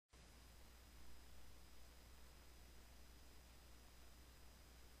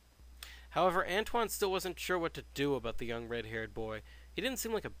However, Antoine still wasn't sure what to do about the young red-haired boy. He didn't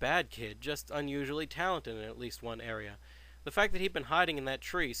seem like a bad kid, just unusually talented in at least one area. The fact that he'd been hiding in that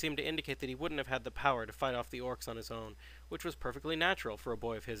tree seemed to indicate that he wouldn't have had the power to fight off the orcs on his own, which was perfectly natural for a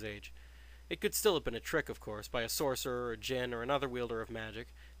boy of his age. It could still have been a trick, of course, by a sorcerer or a djinn or another wielder of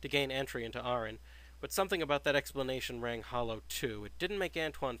magic, to gain entry into Arin, but something about that explanation rang hollow too. It didn't make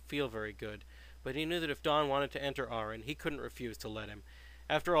Antoine feel very good, but he knew that if Don wanted to enter Arin, he couldn't refuse to let him.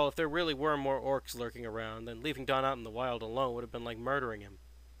 After all, if there really were more orcs lurking around, then leaving Don out in the wild alone would have been like murdering him.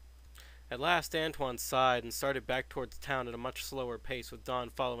 At last, Antoine sighed and started back towards town at a much slower pace, with Don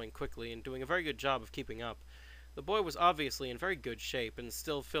following quickly and doing a very good job of keeping up. The boy was obviously in very good shape and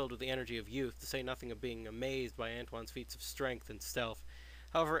still filled with the energy of youth, to say nothing of being amazed by Antoine's feats of strength and stealth.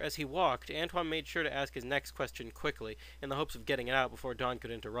 However, as he walked, Antoine made sure to ask his next question quickly, in the hopes of getting it out before Don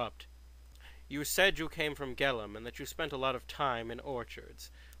could interrupt. "You said you came from Gellam, and that you spent a lot of time in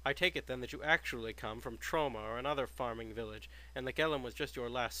orchards. I take it then that you actually come from Troma or another farming village, and that Gellam was just your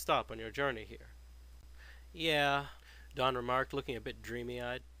last stop on your journey here." "Yeah," Don remarked, looking a bit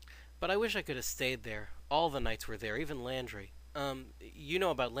dreamy-eyed. "But I wish I could have stayed there. All the knights were there, even Landry. You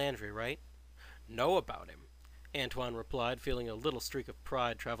know about Landry, right?" "Know about him?" Antoine replied, feeling a little streak of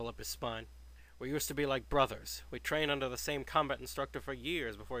pride travel up his spine. "We used to be like brothers. We trained under the same combat instructor for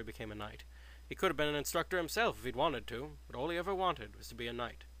years before he became a knight. He could have been an instructor himself if he'd wanted to, but all he ever wanted was to be a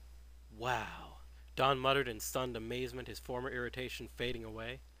knight." "Wow," Don muttered in stunned amazement, his former irritation fading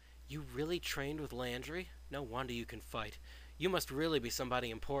away. "You really trained with Landry? No wonder you can fight. You must really be somebody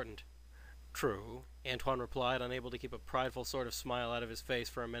important." "True," Antoine replied, unable to keep a prideful sort of smile out of his face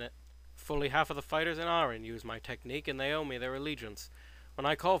for a minute. "Fully half of the fighters in Arin use my technique, and they owe me their allegiance. When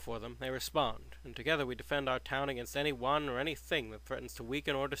I call for them, they respond, and together we defend our town against any one or anything that threatens to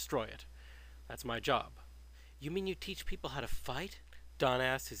weaken or destroy it. That's my job." "You mean you teach people how to fight?" Don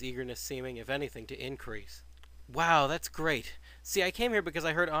asked, his eagerness seeming, if anything, to increase. "Wow, that's great. See, I came here because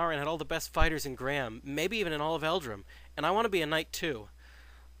I heard Arin had all the best fighters in Graham, maybe even in all of Eldrim, and I want to be a knight too.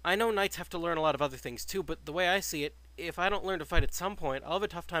 I know knights have to learn a lot of other things too, but the way I see it, if I don't learn to fight at some point, I'll have a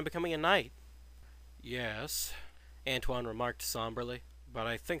tough time becoming a knight." "Yes," Antoine remarked somberly, "but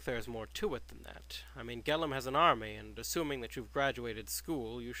I think there's more to it than that. I mean, Gellam has an army, and assuming that you've graduated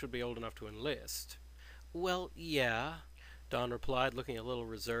school, you should be old enough to enlist." "Well, yeah," Don replied, looking a little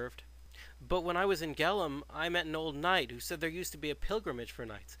reserved. "But when I was in Gellam, I met an old knight who said there used to be a pilgrimage for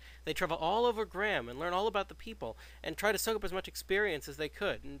knights. They travel all over Graham and learn all about the people, and try to soak up as much experience as they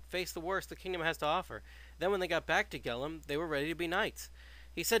could, and face the worst the kingdom has to offer. Then when they got back to Gellam, they were ready to be knights.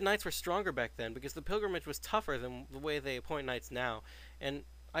 He said knights were stronger back then, because the pilgrimage was tougher than the way they appoint knights now, and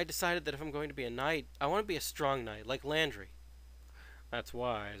I decided that if I'm going to be a knight, I want to be a strong knight, like Landry." "That's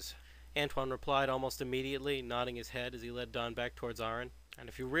wise," Antoine replied almost immediately, nodding his head as he led Don back towards Arin. "And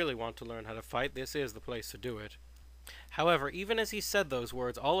if you really want to learn how to fight, this is the place to do it." However, even as he said those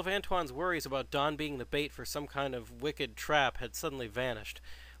words, all of Antoine's worries about Don being the bait for some kind of wicked trap had suddenly vanished.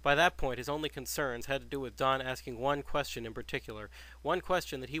 By that point, his only concerns had to do with Don asking one question in particular, one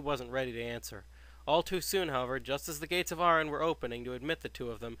question that he wasn't ready to answer. All too soon, however, just as the gates of Arin were opening to admit the two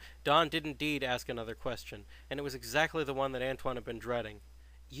of them, Don did indeed ask another question, and it was exactly the one that Antoine had been dreading.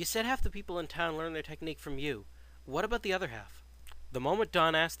 "You said half the people in town learn their technique from you. What about the other half?" The moment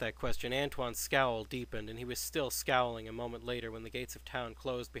Don asked that question, Antoine's scowl deepened, and he was still scowling a moment later when the gates of town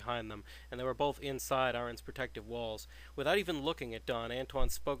closed behind them, and they were both inside Arin's protective walls. Without even looking at Don, Antoine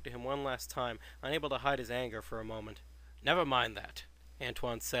spoke to him one last time, unable to hide his anger for a moment. "Never mind that,"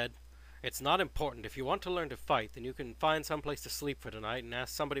 Antoine said. "It's not important. If you want to learn to fight, then you can find some place to sleep for tonight and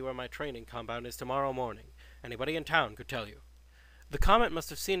ask somebody where my training compound is tomorrow morning. Anybody in town could tell you." The comment must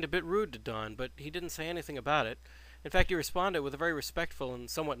have seemed a bit rude to Don, but he didn't say anything about it. In fact, he responded with a very respectful and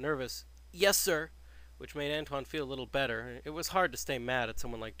somewhat nervous, "Yes, sir," which made Antoine feel a little better. It was hard to stay mad at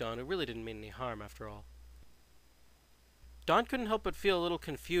someone like Don, who really didn't mean any harm after all. Don couldn't help but feel a little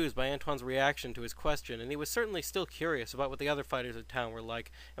confused by Antoine's reaction to his question, and he was certainly still curious about what the other fighters of town were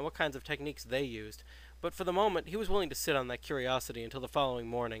like, and what kinds of techniques they used. But for the moment, he was willing to sit on that curiosity until the following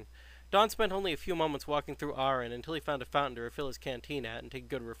morning. Don spent only a few moments walking through Arin until he found a fountain to refill his canteen at and take a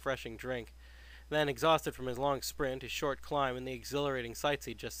good refreshing drink. Then, exhausted from his long sprint, his short climb, and the exhilarating sights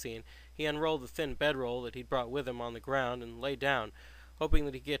he'd just seen, he unrolled the thin bedroll that he'd brought with him on the ground and lay down, hoping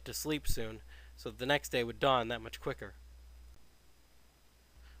that he'd get to sleep soon, so that the next day would dawn that much quicker.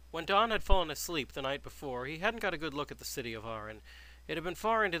 When Don had fallen asleep the night before, he hadn't got a good look at the city of Arin. It had been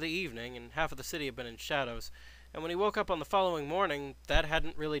far into the evening, and half of the city had been in shadows, and when he woke up on the following morning, that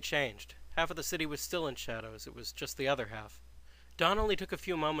hadn't really changed. Half of the city was still in shadows. It was just the other half. Don only took a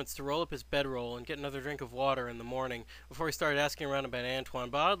few moments to roll up his bedroll and get another drink of water in the morning before he started asking around about Antoine,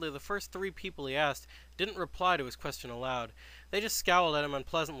 but oddly, the first three people he asked didn't reply to his question aloud. They just scowled at him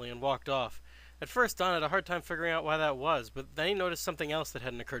unpleasantly and walked off. At first, Don had a hard time figuring out why that was, but then he noticed something else that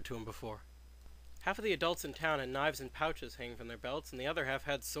hadn't occurred to him before. Half of the adults in town had knives and pouches hanging from their belts, and the other half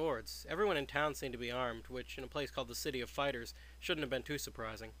had swords. Everyone in town seemed to be armed, which, in a place called the City of Fighters, shouldn't have been too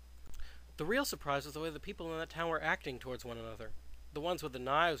surprising. The real surprise was the way the people in that town were acting towards one another. The ones with the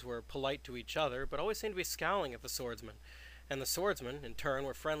knives were polite to each other, but always seemed to be scowling at the swordsmen. And the swordsmen, in turn,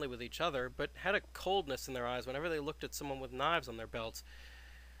 were friendly with each other, but had a coldness in their eyes whenever they looked at someone with knives on their belts.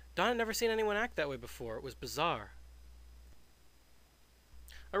 Don had never seen anyone act that way before. It was bizarre.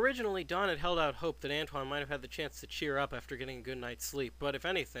 Originally, Don had held out hope that Antoine might have had the chance to cheer up after getting a good night's sleep, but if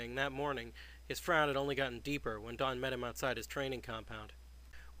anything, that morning, his frown had only gotten deeper when Don met him outside his training compound.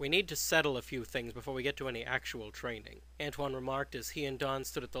 "We need to settle a few things before we get to any actual training," Antoine remarked as he and Don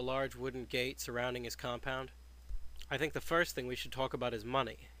stood at the large wooden gate surrounding his compound. "I think the first thing we should talk about is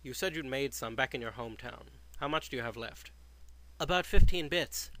money. You said you'd made some back in your hometown. How much do you have left?" "About 15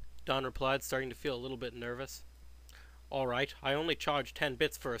 bits," Don replied, starting to feel a little bit nervous. "All right, I only charge 10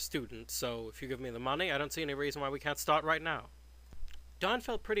 bits for a student, so if you give me the money, I don't see any reason why we can't start right now." Don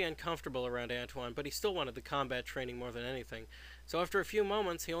felt pretty uncomfortable around Antoine, but he still wanted the combat training more than anything, so after a few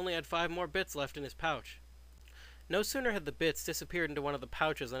moments he only had 5 more bits left in his pouch. No sooner had the bits disappeared into one of the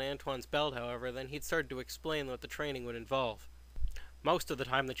pouches on Antoine's belt, however, than he'd started to explain what the training would involve. "Most of the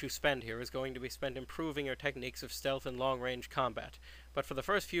time that you spend here is going to be spent improving your techniques of stealth and long-range combat, but for the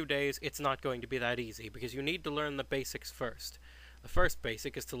first few days it's not going to be that easy, because you need to learn the basics first. The first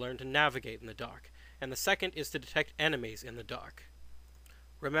basic is to learn to navigate in the dark, and the second is to detect enemies in the dark.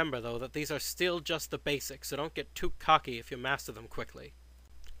 Remember, though, that these are still just the basics, so don't get too cocky if you master them quickly."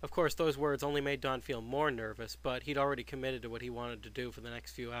 Of course, those words only made Don feel more nervous, but he'd already committed to what he wanted to do for the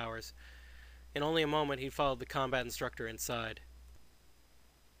next few hours. In only a moment, he followed the combat instructor inside.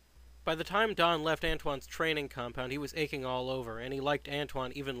 By the time Don left Antoine's training compound, he was aching all over, and he liked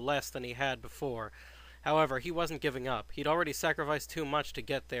Antoine even less than he had before. However, he wasn't giving up. He'd already sacrificed too much to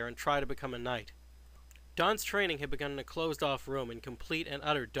get there and try to become a knight. Don's training had begun in a closed-off room in complete and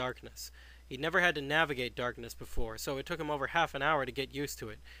utter darkness. He'd never had to navigate darkness before, so it took him over half an hour to get used to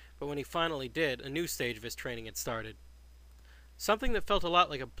it, but when he finally did, a new stage of his training had started. Something that felt a lot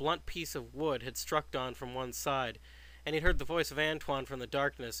like a blunt piece of wood had struck Don from one side, and he'd heard the voice of Antoine from the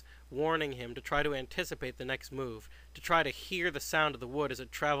darkness, warning him to try to anticipate the next move, to try to hear the sound of the wood as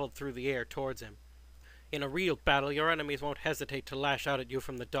it traveled through the air towards him. "In a real battle, your enemies won't hesitate to lash out at you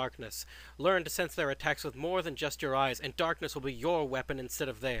from the darkness. Learn to sense their attacks with more than just your eyes, and darkness will be your weapon instead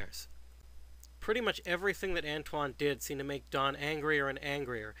of theirs." Pretty much everything that Antoine did seemed to make Don angrier and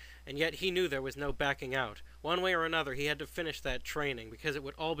angrier, and yet he knew there was no backing out. One way or another, he had to finish that training, because it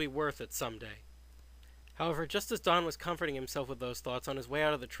would all be worth it someday. However, just as Don was comforting himself with those thoughts on his way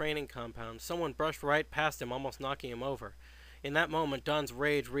out of the training compound, someone brushed right past him, almost knocking him over. In that moment, Don's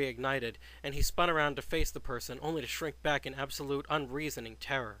rage reignited, and he spun around to face the person, only to shrink back in absolute, unreasoning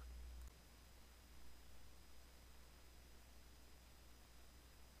terror.